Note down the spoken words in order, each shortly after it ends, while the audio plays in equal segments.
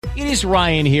It is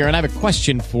Ryan here, and I have a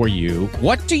question for you.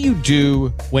 What do you do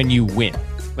when you win?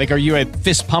 Like, are you a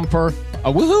fist pumper,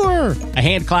 a woohooer, a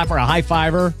hand clapper, a high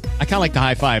fiver? I kind of like the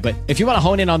high five, but if you want to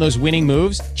hone in on those winning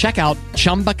moves, check out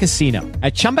Chumba Casino.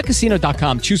 At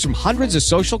ChumbaCasino.com, choose from hundreds of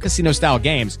social casino-style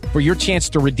games for your chance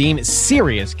to redeem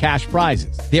serious cash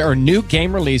prizes. There are new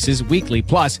game releases weekly,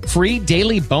 plus free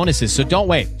daily bonuses. So don't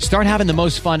wait. Start having the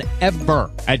most fun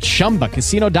ever at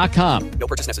ChumbaCasino.com. No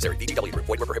purchase necessary. VGW. Void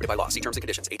where prohibited by law. See terms and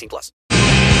conditions. 18+.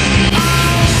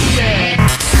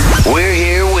 We're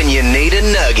here when you need a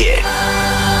nugget.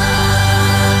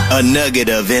 A nugget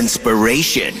of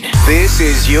inspiration. This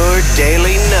is your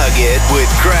Daily Nugget with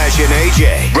Crash and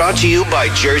AJ. Brought to you by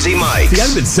Jersey Mike's. You guys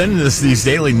have been sending us these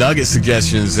Daily Nugget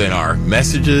suggestions in our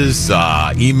messages,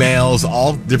 emails,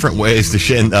 all different ways to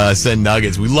send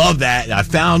nuggets. We love that. I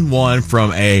found one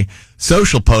from a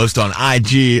social post on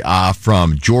IG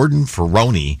from Jordan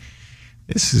Ferroni.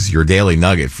 This is your Daily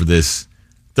Nugget for this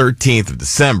 13th of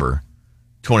December,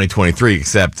 2023,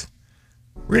 except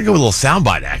we're going to go with a little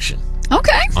soundbite action.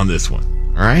 Okay. On this one.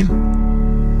 All right?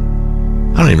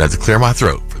 I don't even have to clear my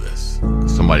throat for this.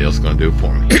 Somebody else is going to do it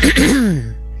for me.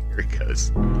 Here it goes.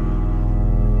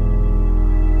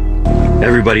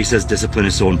 Everybody says discipline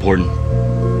is so important,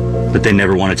 but they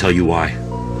never want to tell you why.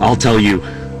 I'll tell you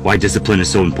why discipline is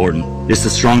so important. It's the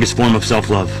strongest form of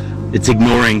self-love. It's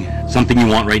ignoring something you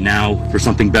want right now for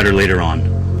something better later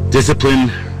on. Discipline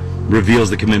reveals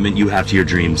the commitment you have to your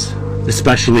dreams,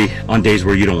 especially on days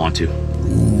where you don't want to.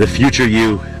 The future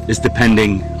you is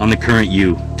depending on the current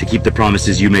you to keep the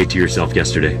promises you made to yourself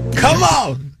yesterday. Come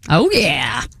on! Oh,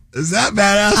 yeah. Is that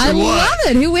badass I or what? love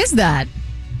it. Who is that?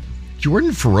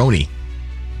 Jordan Ferroni.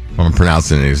 If I'm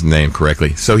pronouncing his name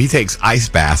correctly. So he takes ice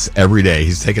baths every day.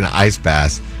 He's taken an ice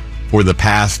bath for the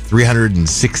past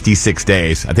 366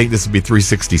 days. I think this would be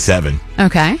 367.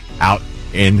 Okay. Out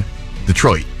in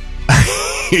Detroit.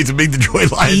 He's a big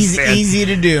Detroit Lions fan. Easy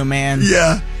to do, man.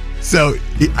 Yeah. So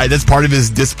that's part of his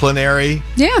disciplinary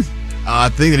thing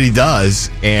that he does.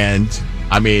 And,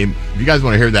 I mean, if you guys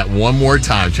want to hear that one more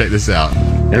time, check this out.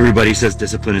 Everybody says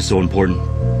discipline is so important,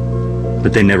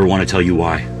 but they never want to tell you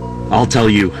why. I'll tell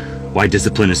you why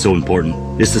discipline is so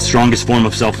important. It's the strongest form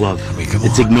of self-love.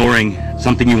 It's ignoring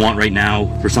something you want right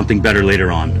now for something better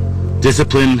later on.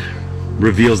 Discipline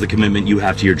reveals the commitment you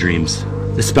have to your dreams,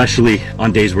 especially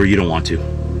on days where you don't want to.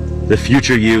 The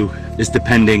future you is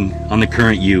depending on the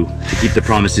current you to keep the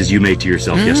promises you made to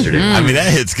yourself yesterday. I mean,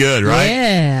 that hits good, right?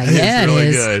 Yeah, that yeah, hits really it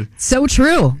is. good. So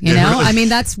true. You know, really- I mean,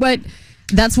 that's what,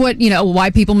 why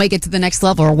people make it to the next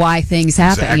level or why things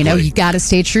happen. Exactly. You know, you got to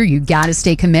stay true. You got to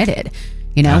stay committed.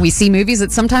 You know, we see movies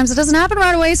that sometimes it doesn't happen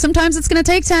right away. Sometimes it's going to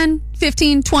take 10,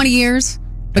 15, 20 years,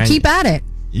 but keep at it.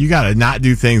 You got to not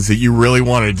do things that you really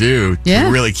want to do to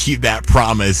really keep that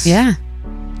promise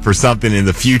for something in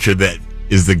the future that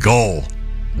is the goal.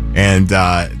 And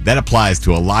that applies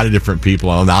to a lot of different people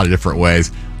in a lot of different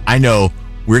ways. I know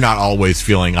we're not always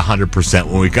feeling 100%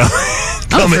 when we come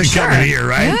in here,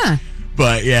 right? Yeah.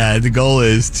 But yeah, the goal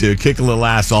is to kick a little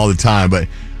ass all the time. But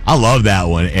I love that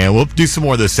one. And we'll do some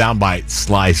more of the soundbite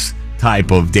slice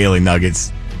type of Daily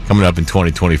Nuggets coming up in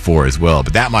 2024 as well.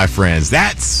 But that, my friends,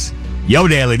 that's Yo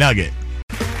Daily Nugget.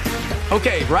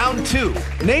 Okay, round two.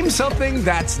 Name something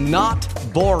that's not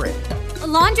boring. A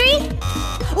laundry?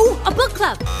 Ooh, a book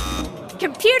club.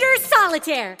 Computer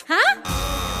solitaire, huh?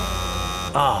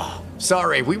 Ah,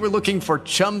 sorry, we were looking for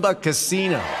Chumba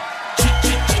Casino.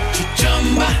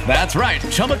 That's right,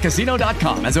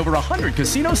 ChumbaCasino.com has over 100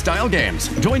 casino-style games.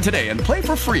 Join today and play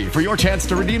for free for your chance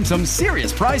to redeem some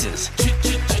serious prizes.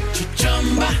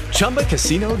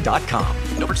 ChumbaCasino.com.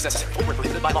 No purchase necessary. Void where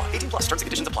prohibited by law. 18+. Terms and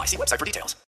conditions apply. See website for details.